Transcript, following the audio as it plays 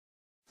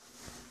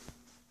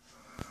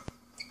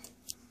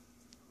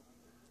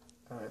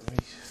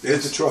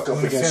There's the truck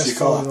up against your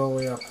car. All the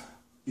way up.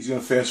 He's going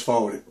to fast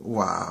forward it.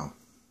 Wow.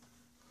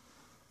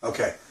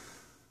 Okay.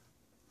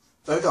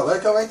 Let it go. Let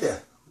it go right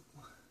there.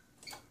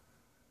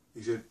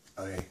 He's good.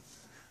 Okay.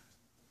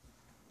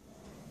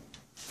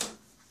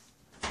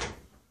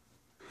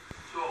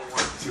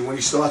 See, when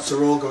he starts to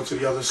roll, go to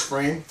the other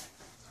frame.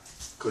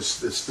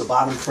 Because the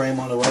bottom frame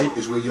on the right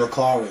is where your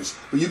car is.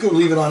 But you can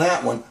leave it on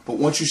that one, but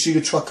once you see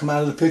the truck come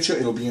out of the picture,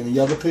 it'll be in the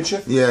other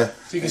picture. Yeah.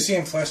 So you can see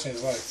him flashing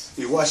his lights.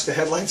 You watch the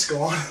headlights go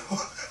on.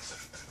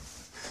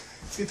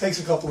 It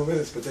takes a couple of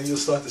minutes, but then you'll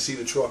start to see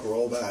the truck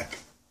roll back.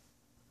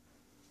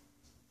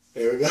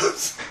 There it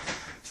goes.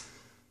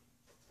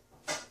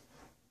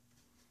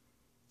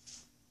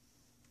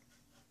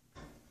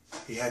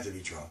 He had to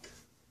be drunk.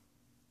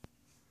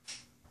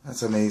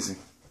 That's amazing.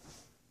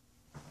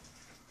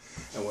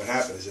 And what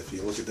happened is, if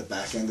you look at the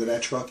back end of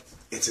that truck,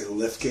 it's a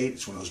lift gate.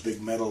 It's one of those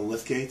big metal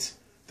lift gates.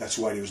 That's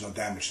why there was no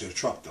damage to the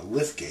truck. The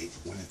lift gate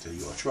went into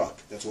your truck.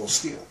 That's all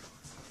steel.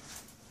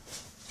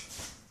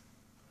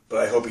 But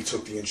I hope he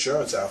took the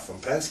insurance out from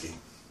Penske.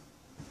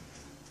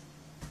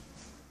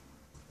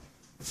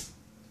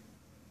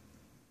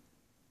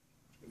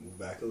 Move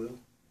back a little.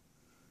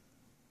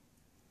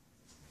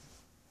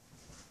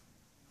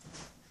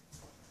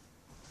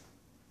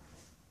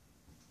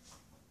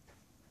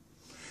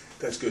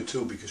 That's good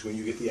too, because when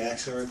you get the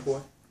accident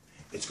report,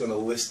 it's going to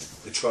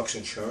list the truck's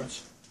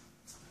insurance.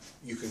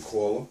 You can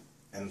call them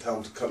and tell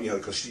them to come,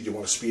 because you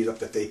want to speed up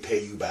that they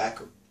pay you back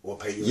or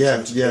pay your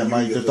insurance. Yeah,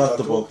 my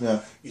deductible. Yeah.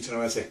 You turn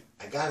around and say,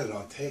 I got it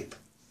on tape.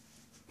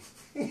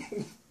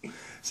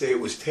 Say it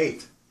was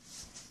taped.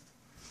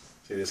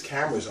 Say there's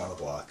cameras on the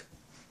block.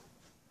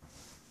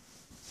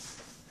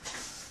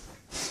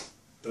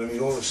 But I mean,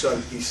 all of a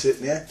sudden he's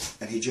sitting there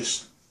and he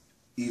just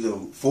either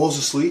falls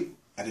asleep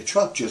and the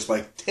truck just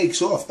like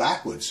takes off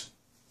backwards.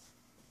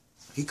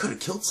 He could have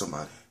killed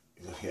somebody.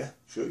 Yeah,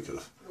 sure he could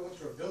have. He went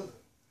through a building.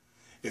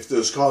 If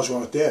those cars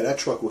weren't there, that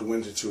truck would have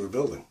went into a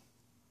building.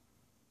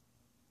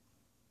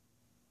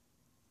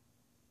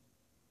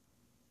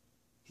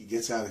 He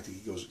gets out, I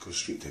think he goes across the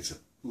street, takes a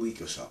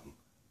leak or something.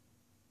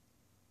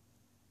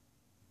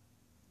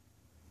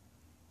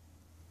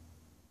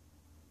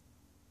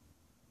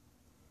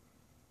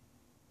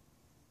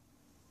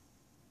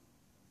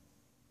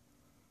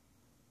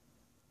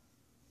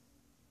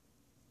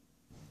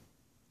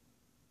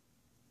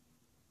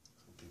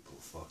 Some people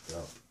are fucked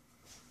up.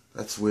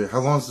 That's weird. How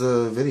long's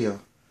the video?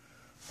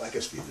 I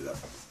can speed it up.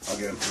 I'll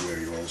get him to where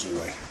he rolls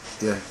away.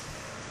 Yeah.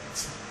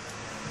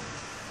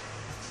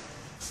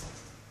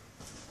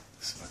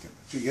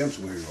 You get him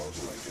to where he rolls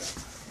away,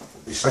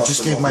 yeah. I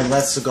just gave my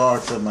last cigar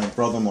to my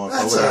brother-in-law.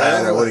 That's all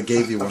right. I would have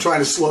gave you one. I'm trying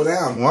to slow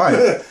down.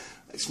 Why?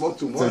 I smoke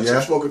too much. So, yeah?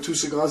 I'm smoking 2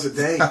 cigars a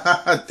day.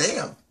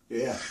 Damn.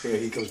 Yeah. Here,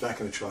 he comes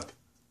back in the truck.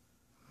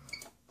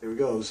 There he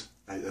goes.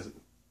 I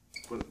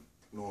put it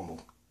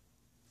normal.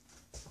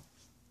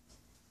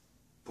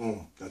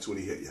 Boom. That's when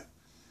he hit you.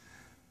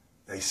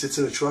 Now he sits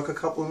in the truck a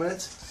couple of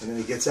minutes, and then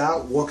he gets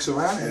out, walks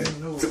around,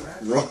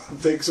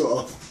 and takes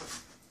off.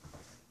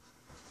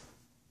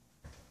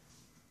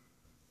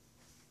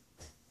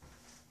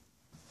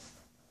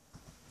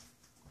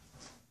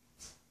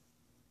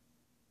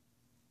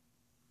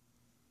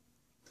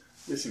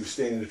 Yes, he was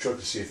staying in the truck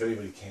to see if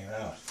anybody came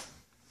out.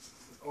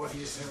 Oh, he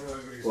just didn't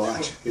realize what he was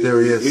Watch. doing.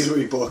 There he is. Here's where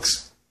he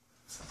books.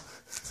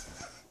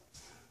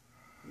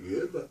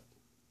 Good, but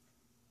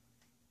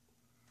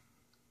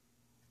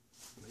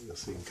maybe you'll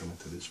see him come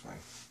into this frame.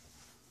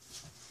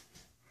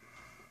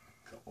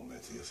 A couple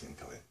minutes, you'll see him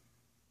come in.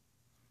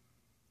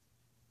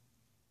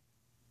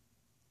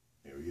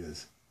 Here he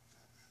is.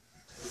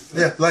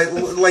 Yeah,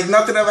 like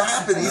nothing ever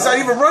happened. He's not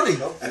even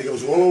running. And he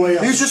goes all the way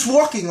up. He was just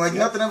walking like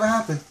nothing ever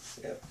happened.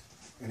 Yeah.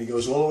 And he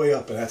goes all the way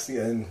up, and that's the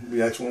end.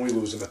 That's when we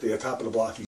lose him at the top of the block.